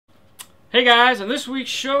Hey guys, on this week's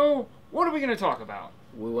show, what are we going to talk about?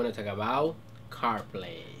 We want to talk about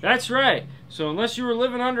CarPlay. That's right. So unless you were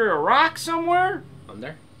living under a rock somewhere...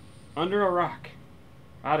 Under a rock.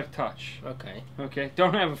 Out of touch. Okay. Okay,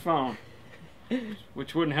 don't have a phone.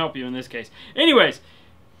 Which wouldn't help you in this case. Anyways,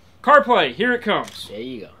 CarPlay, here it comes. There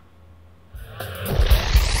you go.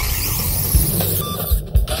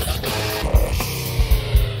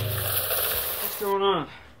 What's going on?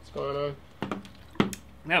 What's going on?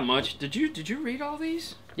 Not much. Did you read all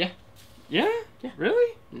these? Yeah. Yeah? Yeah.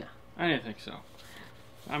 Really? No. I didn't think so.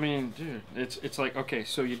 I mean, dude, it's like, okay,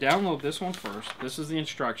 so you download this one first. This is the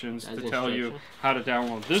instructions to tell you how to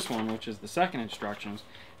download this one, which is the second instructions.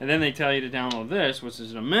 And then they tell you to download this, which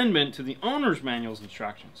is an amendment to the owner's manual's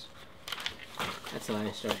instructions. That's a lot of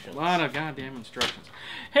instructions. A lot of goddamn instructions.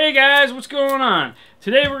 Hey guys, what's going on?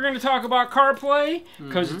 Today we're going to talk about CarPlay,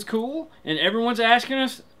 because it's cool, and everyone's asking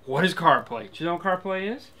us, what is CarPlay? Do you know what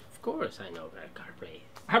CarPlay is? Of course I know about CarPlay.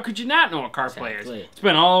 How could you not know what CarPlay is? It's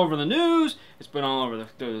been all over the news. It's been all over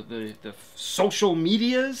the social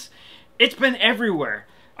medias. It's been everywhere.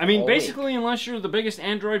 I mean, basically, unless you're the biggest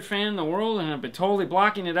Android fan in the world and have been totally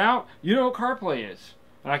blocking it out, you know what CarPlay is.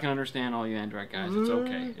 But I can understand all you Android guys. It's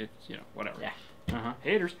okay. It's, you know, whatever. Yeah.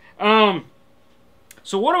 Haters.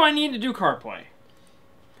 So what do I need to do CarPlay?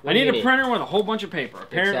 I need a printer with a whole bunch of paper,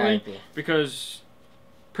 apparently, because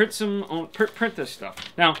print this stuff.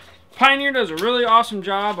 Now, Pioneer does a really awesome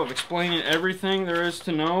job of explaining everything there is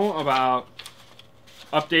to know about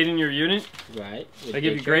updating your unit. Right. They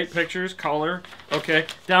give you great pictures, color. Okay.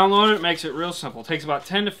 Download it, makes it real simple. It takes about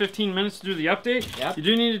 10 to 15 minutes to do the update. Yep. You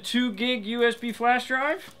do need a 2 gig USB flash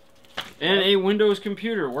drive. And a Windows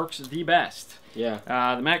computer works the best. Yeah.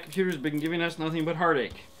 The Mac computer's been giving us nothing but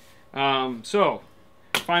heartache. So,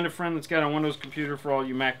 find a friend that's got a Windows computer for all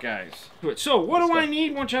you Mac guys. So, what do I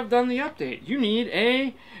need once I've done the update? You need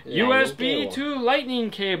a USB to Lightning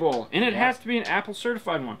cable. And it has to be an Apple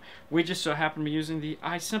certified one. We just so happen to be using the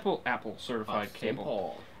iSimple Apple certified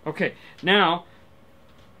cable. Okay, now,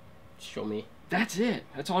 show me. That's it.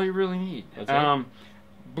 That's all you really need. That's it?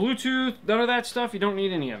 Bluetooth, none of that stuff, you don't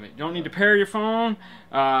need any of it. You don't need to pair your phone.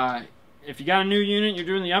 If you got a new unit, you're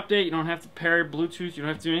doing the update, you don't have to pair your Bluetooth, you don't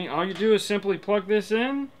have to do anything. All you do is simply plug this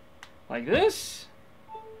in, like this,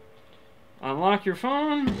 unlock your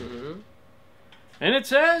phone, and it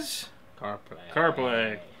says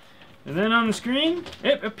CarPlay. And then on the screen,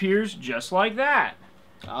 it appears just like that.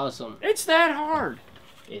 Awesome. It's that hard.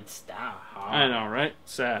 It's that hard. I know, right?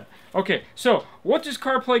 Sad. Okay, so what does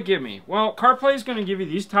CarPlay give me? Well, CarPlay is going to give you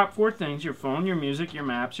these top 4 things: your phone, your music, your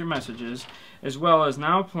maps, your messages, as well as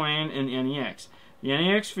now playing in NEX. The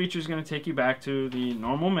NEX feature is going to take you back to the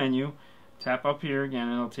normal menu. Tap up here again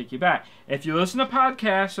and it'll take you back. If you listen to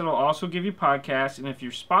podcasts, it'll also give you podcasts. And if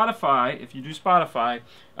you're Spotify, if you do Spotify,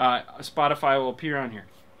 Spotify will appear on here.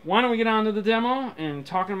 Why don't we get on to the demo and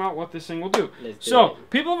talking about what this thing will do. So,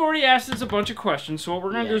 people have already asked us a bunch of questions, so what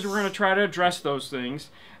we're going to do is we're going to try to address those things.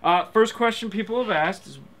 First question people have asked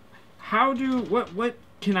is, what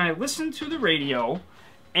can I listen to the radio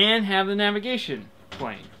and have the navigation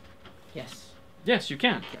playing? Yes. Yes, you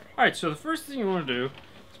can. Okay. Alright, so the first thing you want to do is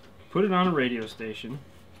put it on a radio station.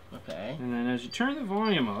 Okay. And then as you turn the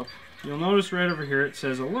volume up, you'll notice right over here it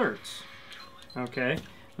says alerts. Okay.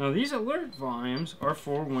 Now these alert volumes are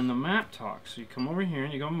for when the map talks. So you come over here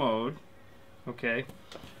and you go mode. Okay.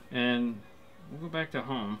 And we'll go back to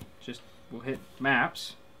home. We'll hit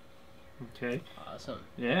maps. Okay. Awesome.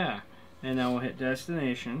 Yeah. And then we'll hit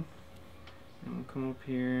destination. And we'll come up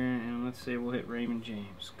here and let's say we'll hit Raymond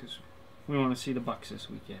James, because we want to see the Bucks this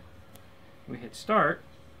weekend. We hit start.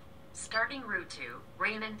 Starting route to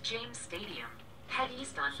Raymond James Stadium. Head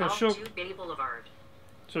east on Altitude Bay Boulevard.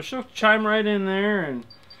 So she'll chime right in there and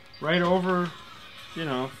right over, you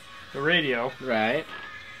know, the radio. Right.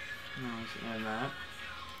 And that.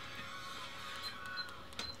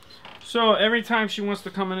 So every time she wants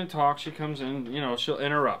to come in and talk, she comes in, you know, she'll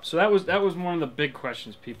interrupt. So that was one of the big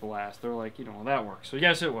questions people asked. They're like, you know, well, that works. So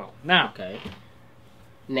yes, it will. Now. Okay.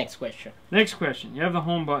 Next question. Next question. You have the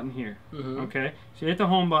home button here. Okay. So you hit the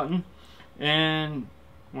home button and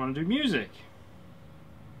want to do music.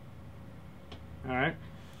 Alright.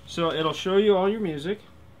 So it'll show you all your music.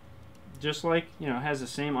 Just like, you know, it has the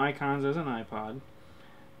same icons as an iPod.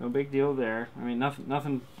 No big deal there. I mean,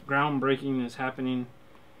 nothing groundbreaking is happening.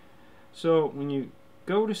 So when you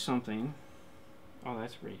go to something, oh,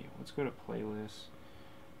 that's radio. Let's go to playlist.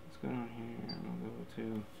 Let's go down here and we'll go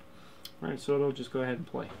to, right, so it'll just go ahead and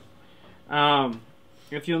play.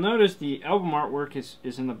 If you'll notice, the album artwork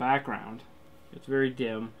is in the background. It's very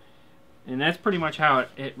dim. And that's pretty much how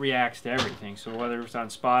it reacts to everything. So whether it's on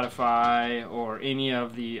Spotify or any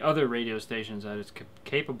of the other radio stations that it's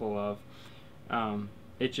capable of,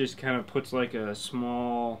 it just kind of puts like a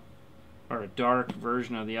small or a dark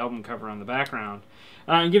version of the album cover on the background.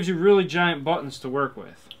 And gives you really giant buttons to work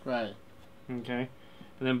with. Right. Okay.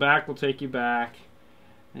 And then back will take you back.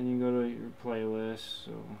 And you go to your playlist.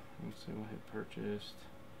 So let's say we'll hit purchased.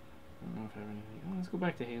 I don't know if I have anything. Oh, let's go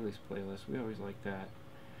back to Haley's playlist. We always like that.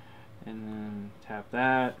 And then tap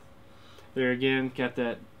that. There again, got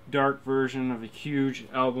that dark version of a huge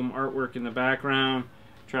album artwork in the background.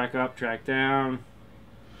 Track up, track down.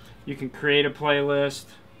 You can create a playlist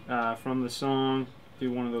from the song.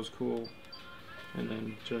 Do one of those cool. And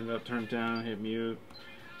then turn it up, turn it down, hit mute.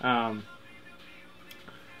 And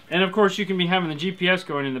of course, you can be having the GPS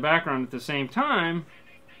going in the background at the same time.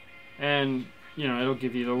 And, you know, it'll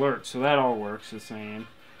give you the alert. So that all works the same.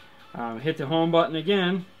 Hit the home button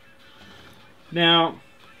again. Now,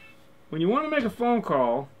 when you want to make a phone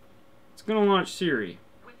call, it's going to launch Siri.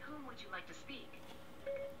 With whom would you like to speak?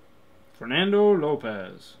 Fernando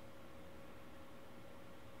Lopez.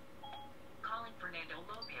 Calling Fernando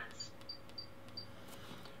Lopez.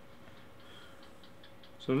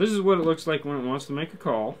 So this is what it looks like when it wants to make a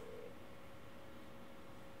call.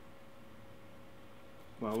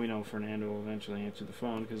 Well, we know Fernando will eventually answer the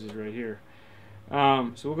phone because he's right here.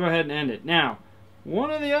 So we'll go ahead and end it. Now,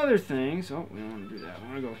 one of the other things, oh, we don't want to do that. I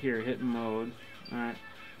want to go here, hit mode. Alright.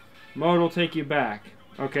 Mode will take you back.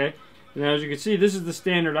 Okay. Now, as you can see, this is the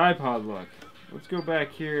standard iPod look. Let's go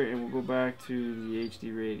back here and we'll go back to the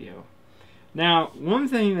HD radio. Now, one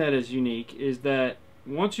thing that is unique is that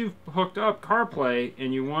once you've hooked up CarPlay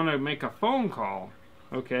and you want to make a phone call,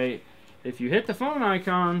 okay, if you hit the phone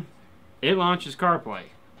icon, it launches CarPlay.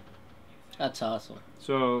 That's awesome.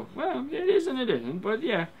 So, well, it is and it isn't, but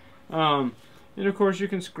yeah. And of course, you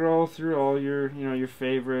can scroll through all your, you know, your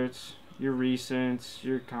favorites, your recents,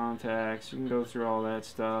 your contacts. You can go through all that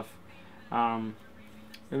stuff. And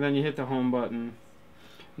then you hit the home button.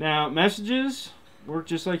 Now, messages work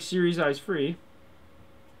just like Siri's Eyes Free.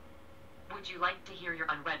 Would you like to hear your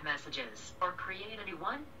unread messages or create a new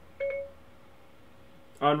one?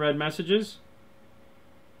 Unread messages.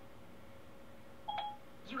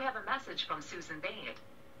 You have a message from Susan Bennett.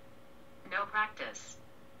 No practice.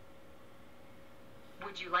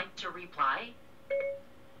 Would you like to reply?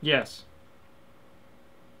 Yes.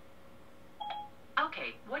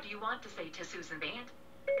 Okay, what do you want to say to Susan Bennett?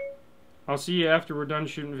 I'll see you after we're done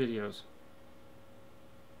shooting videos.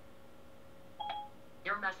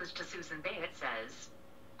 Your message to Susan Bennett says,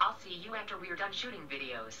 I'll see you after we're done shooting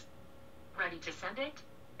videos. Ready to send it?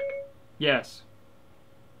 Yes.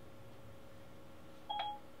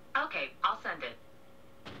 Okay, I'll send it.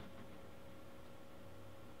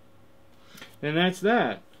 And that's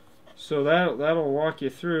that. So that'll walk you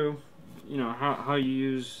through, you know, how you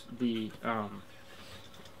use the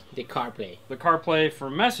CarPlay. The CarPlay for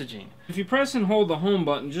messaging. If you press and hold the home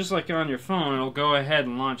button, just like on your phone, it'll go ahead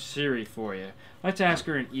and launch Siri for you. Let's ask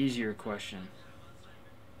her an easier question.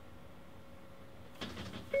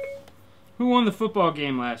 Who won the football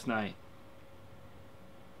game last night?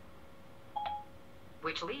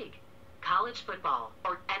 Which league? College football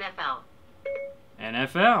or NFL?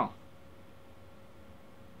 NFL.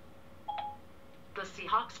 The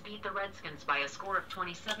Seahawks beat the Redskins by a score of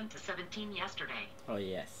 27-17 yesterday. Oh,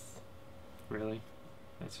 yes. Really?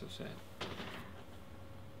 That's so sad.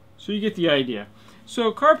 So you get the idea.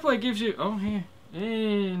 So CarPlay gives you... Oh, here.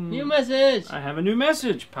 And New message! I have a new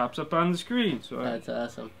message. Pops up on the screen. So That's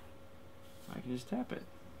awesome. I can just tap it.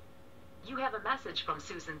 You have a message from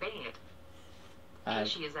Susan Bennett. Hey,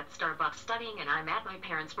 she is at Starbucks studying and I'm at my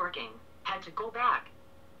parents' working. Had to go back.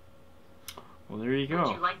 Well, there you go.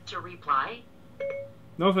 Would you like to reply?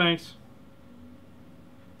 No thanks.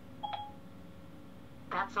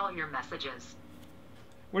 That's all your messages.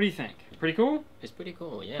 What do you think? Pretty cool? It's pretty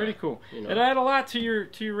cool, yeah. Pretty cool. You know. It add a lot to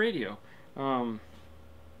your radio. Yeah,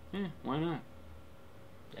 why not?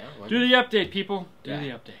 Yeah, Do the update, people. Do Yeah. the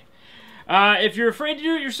update. If you're afraid to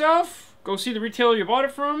do it yourself, go see the retailer you bought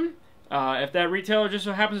it from. If that retailer just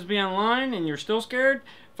so happens to be online and you're still scared,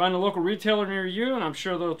 find a local retailer near you, and I'm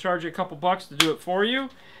sure they'll charge you a couple bucks to do it for you.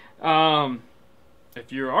 If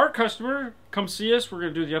you're our customer, come see us. We're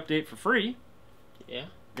going to do the update for free. Yeah.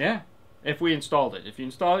 Yeah. If we installed it. If you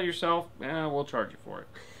install it yourself, we'll charge you for it.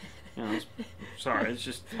 You know, sorry, it's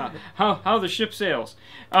just how the ship sails.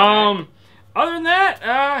 Other than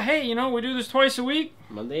that, hey, you know, we do this twice a week.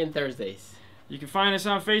 Monday and Thursdays. You can find us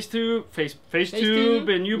on FaceTube FaceTube?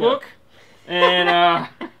 and Ubook. No. And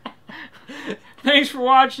thanks for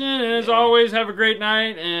watching. And as always, have a great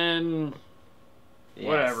night and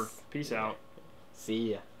whatever. Yes. Peace out.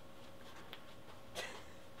 See ya.